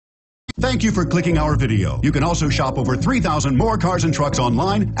Thank you for clicking our video. You can also shop over 3,000 more cars and trucks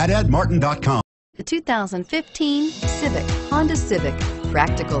online at edmartin.com. The 2015 Civic, Honda Civic.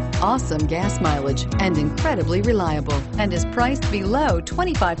 Practical, awesome gas mileage, and incredibly reliable, and is priced below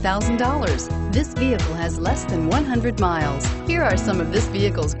 $25,000. This vehicle has less than 100 miles. Here are some of this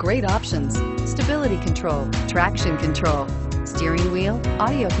vehicle's great options: stability control, traction control, steering wheel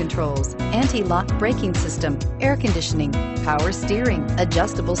audio controls, anti-lock braking system, air conditioning, power steering,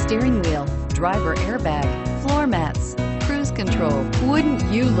 adjustable steering wheel, driver airbag, floor mats, cruise control. Wouldn't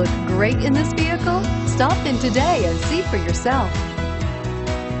you look great in this vehicle? Stop in today and see for yourself.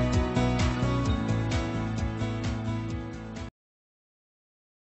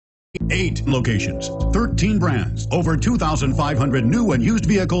 8 locations, 13 brands, over 2,500 new and used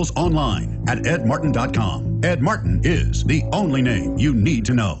vehicles online at edmartin.com. Ed Martin is the only name you need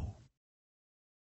to know.